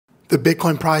The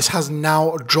Bitcoin price has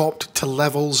now dropped to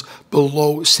levels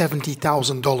below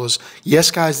 $70,000.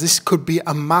 Yes, guys, this could be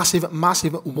a massive,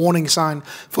 massive warning sign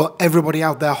for everybody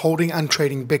out there holding and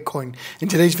trading Bitcoin. In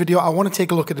today's video, I want to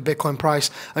take a look at the Bitcoin price.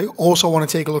 I also want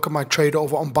to take a look at my trade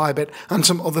over on bybit and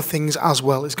some other things as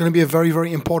well. It's going to be a very,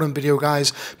 very important video,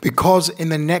 guys, because in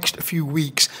the next few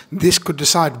weeks, this could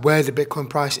decide where the Bitcoin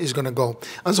price is going to go.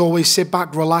 As always, sit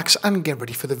back, relax, and get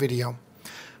ready for the video.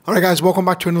 Alright guys, welcome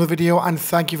back to another video and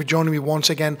thank you for joining me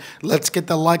once again. Let's get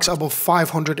the likes above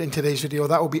 500 in today's video.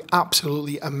 That would be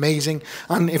absolutely amazing.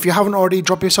 And if you haven't already,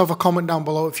 drop yourself a comment down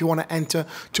below if you want to enter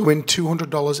to win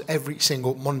 $200 every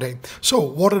single Monday. So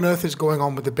what on earth is going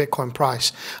on with the Bitcoin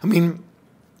price?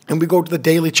 And we go to the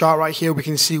daily chart right here, we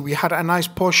can see we had a nice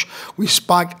push. We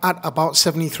spiked at about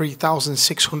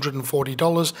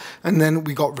 $73,640 and then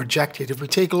we got rejected. If we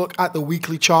take a look at the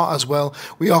weekly chart as well,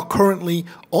 we are currently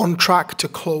on track to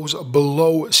close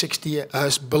below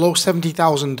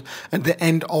 70,000 at the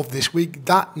end of this week.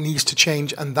 That needs to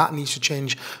change, and that needs to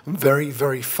change very,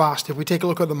 very fast. If we take a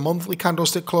look at the monthly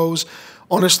candlestick close,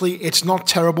 honestly, it's not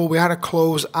terrible. We had a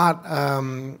close at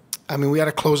we had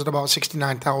a close at about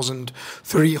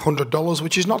 $69,300,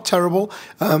 which is not terrible.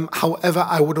 However,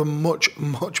 I would have much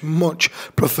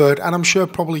preferred, and I'm sure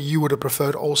probably you would have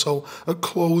preferred also, a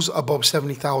close above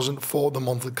 70,000 for the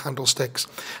monthly candlesticks.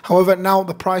 However, now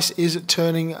the price is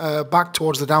turning back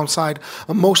towards the downside,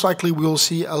 and most likely we will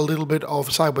see a little bit of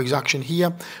sideways action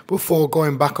here before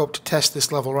going back up to test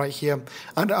this level right here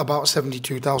at about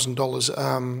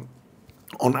 $72,000.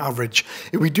 On average.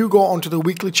 If we do go onto the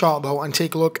weekly chart though and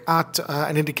take a look at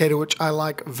an indicator which I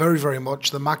like very, very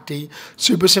much, the MACD,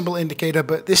 super simple indicator,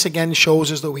 but this again shows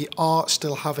us that we are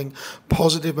still having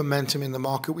positive momentum in the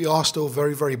market. We are still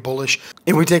very, very bullish.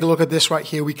 If we take a look at this right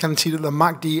here, we can see that the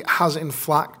MACD has in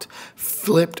fact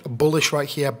flipped bullish right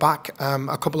here back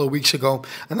a couple of weeks ago,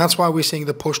 and that's why we're seeing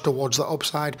the push towards the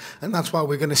upside, and that's why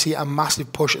we're going to see a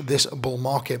massive push this bull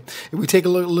market. If we take a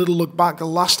little look back, the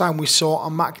last time we saw a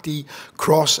MACD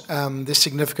cross this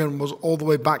significant was all the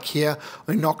way back here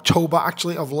in October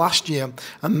actually of last year,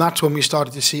 and that's when we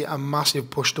started to see a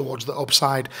massive push towards the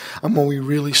upside, and when we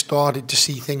really started to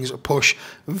see things push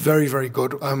very, very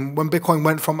good. When Bitcoin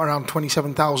went from around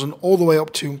 27,000 all the way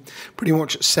up to pretty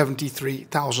much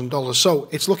 $73,000. So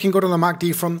it's looking good on the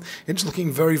MACD front. It's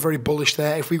looking very, very bullish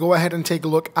there. If we go ahead and take a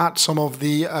look at some of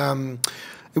the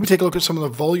if we take a look at some of the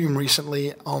volume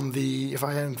recently on the, if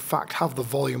I in fact have the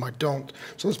volume, I don't.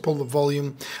 So let's pull the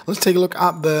volume. Let's take a look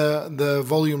at the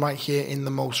volume right here in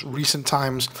the most recent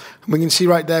times. And we can see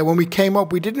right there, when we came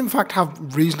up, we did in fact have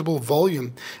reasonable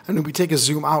volume. And if we take a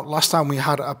zoom out, last time we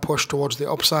had a push towards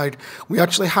the upside, we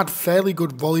actually had fairly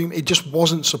good volume. It just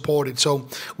wasn't supported. So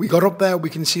we got up there, we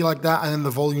can see like that, and then the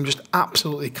volume just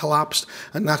absolutely collapsed.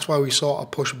 And that's why we saw a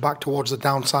push back towards the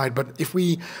downside. But if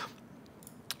we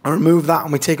remove that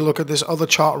and we take a look at this other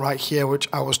chart right here which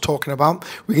I was talking about,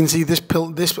 we can see this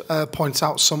points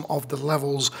out some of the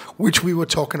levels which we were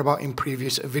talking about in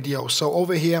previous videos. So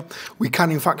over here we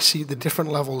can in fact see the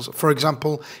different levels. For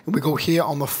example, if we go here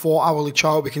on the 4-hourly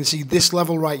chart, we can see this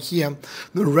level right here,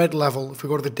 the red level. If we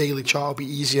go to the daily chart, it'll be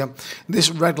easier. This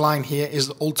red line here is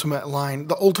the ultimate line,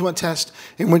 the ultimate test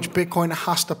in which Bitcoin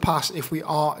has to pass if we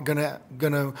are gonna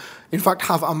in fact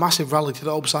have a massive rally to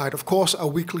the upside. Of course, a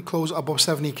weekly close above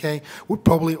 70k would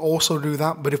probably also do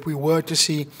that, but if we were to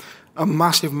see a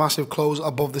massive close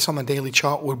above this on the daily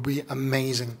chart, would be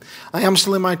amazing. I am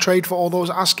still in my trade for all those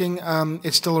asking.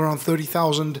 It's still around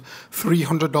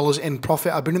 $30,300 in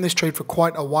profit. I've been in this trade for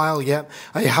quite a while yet.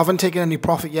 I haven't taken any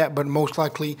profit yet, but most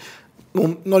likely,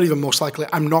 well, not even most likely,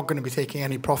 I'm not going to be taking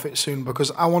any profit soon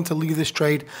because I want to leave this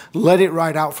trade, let it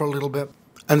ride out for a little bit,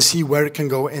 and see where it can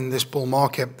go in this bull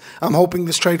market. I'm hoping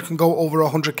this trade can go over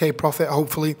 100k profit,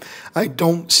 hopefully. I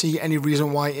don't see any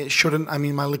reason why it shouldn't. I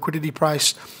mean, my liquidity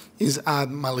price is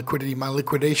my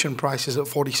liquidation price is at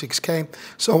 46k,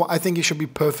 so I think it should be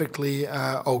perfectly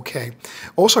okay.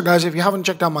 Also guys, if you haven't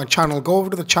checked out my channel, go over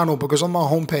to the channel because on my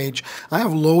homepage I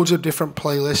have loads of different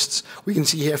playlists. We can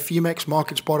see here Femex,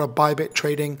 Market Spotter, Bybit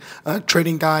trading,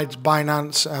 trading guides,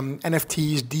 Binance,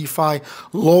 NFTs, DeFi,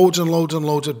 loads and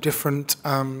loads of different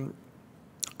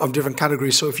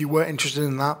categories. So if you were interested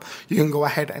in that, you can go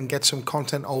ahead and get some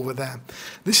content over there.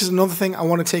 This is another thing I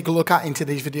want to take a look at in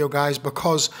today's video, guys,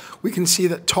 because we can see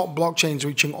that top blockchains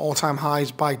reaching all-time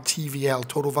highs by TVL,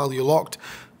 total value locked,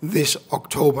 this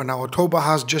October. Now, October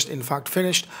has just in fact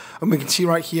finished, and we can see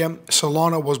right here,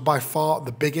 Solana was by far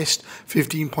the biggest,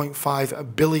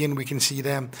 15.5 billion we can see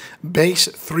there. Base,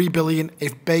 3 billion.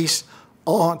 If Base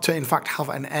or to in fact have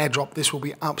an airdrop, this will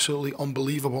be absolutely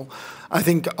unbelievable. I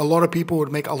think a lot of people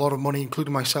would make a lot of money,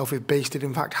 including myself, if Base did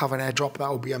in fact have an airdrop.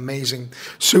 That would be amazing.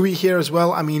 Sui here as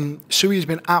well. I mean, Sui has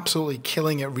been absolutely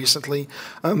killing it recently.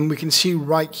 We can see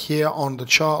right here on the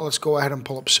chart. Let's go ahead and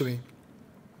pull up Sui.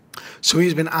 So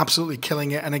he's been absolutely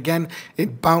killing it, and again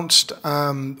it bounced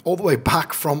all the way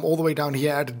back from all the way down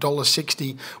here at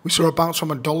 $1.60. We saw a bounce from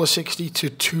 $1.60 to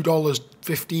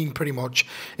 $2.15 pretty much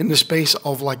in the space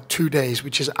of like 2 days,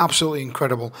 which is absolutely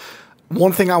incredible.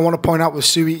 One thing I want to point out with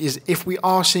Sui is if we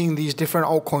are seeing these different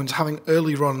altcoins having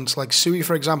early runs, like Sui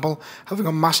for example having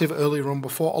a massive early run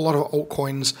before a lot of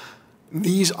altcoins,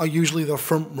 these are usually the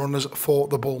front runners for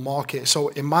the bull market. So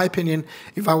in my opinion,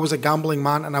 if I was a gambling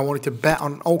man and I wanted to bet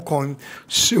on an altcoin,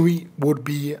 Sui would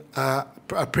be a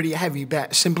pretty heavy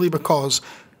bet, simply because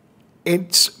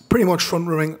it's pretty much front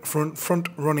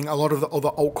running a lot of the other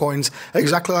altcoins,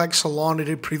 exactly like Solana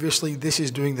did previously. This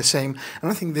is doing the same, and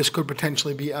I think this could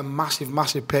potentially be a massive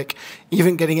pick.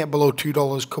 Even getting it below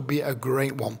 $2 could be a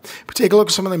great one. But take a look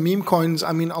at some of the meme coins.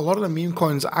 I mean, a lot of the meme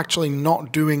coins are actually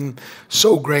not doing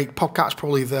so great. Popcat's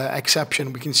probably the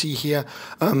exception. We can see here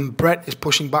Brett is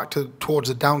pushing back towards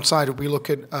the downside. If we look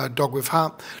at Dog with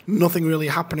Hat, nothing really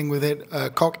happening with it.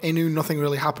 Cock Inu, nothing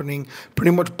really happening.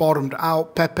 Pretty much bottomed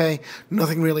out. Pepe,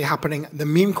 nothing really happening. The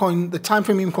meme coin, the time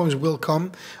for meme coins will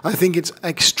come. I think it's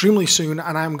extremely soon,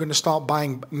 and I'm going to start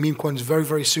buying meme coins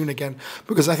very soon again,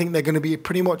 because I think they're going to be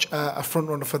pretty much a front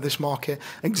runner for this market,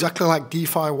 exactly like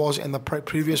DeFi was in the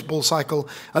previous bull cycle.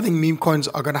 I think meme coins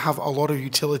are going to have a lot of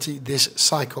utility this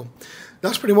cycle.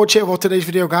 That's pretty much it for today's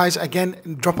video, guys. Again,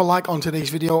 drop a like on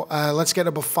today's video. Let's get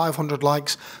above 500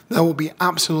 likes. That will be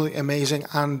absolutely amazing.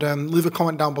 And leave a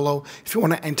comment down below if you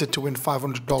want to enter to win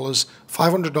 $500,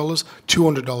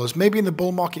 $200. Maybe in the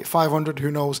bull market, 500, who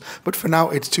knows? But for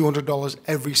now, it's $200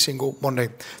 every single Monday.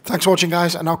 Thanks for watching,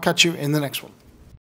 guys, and I'll catch you in the next one.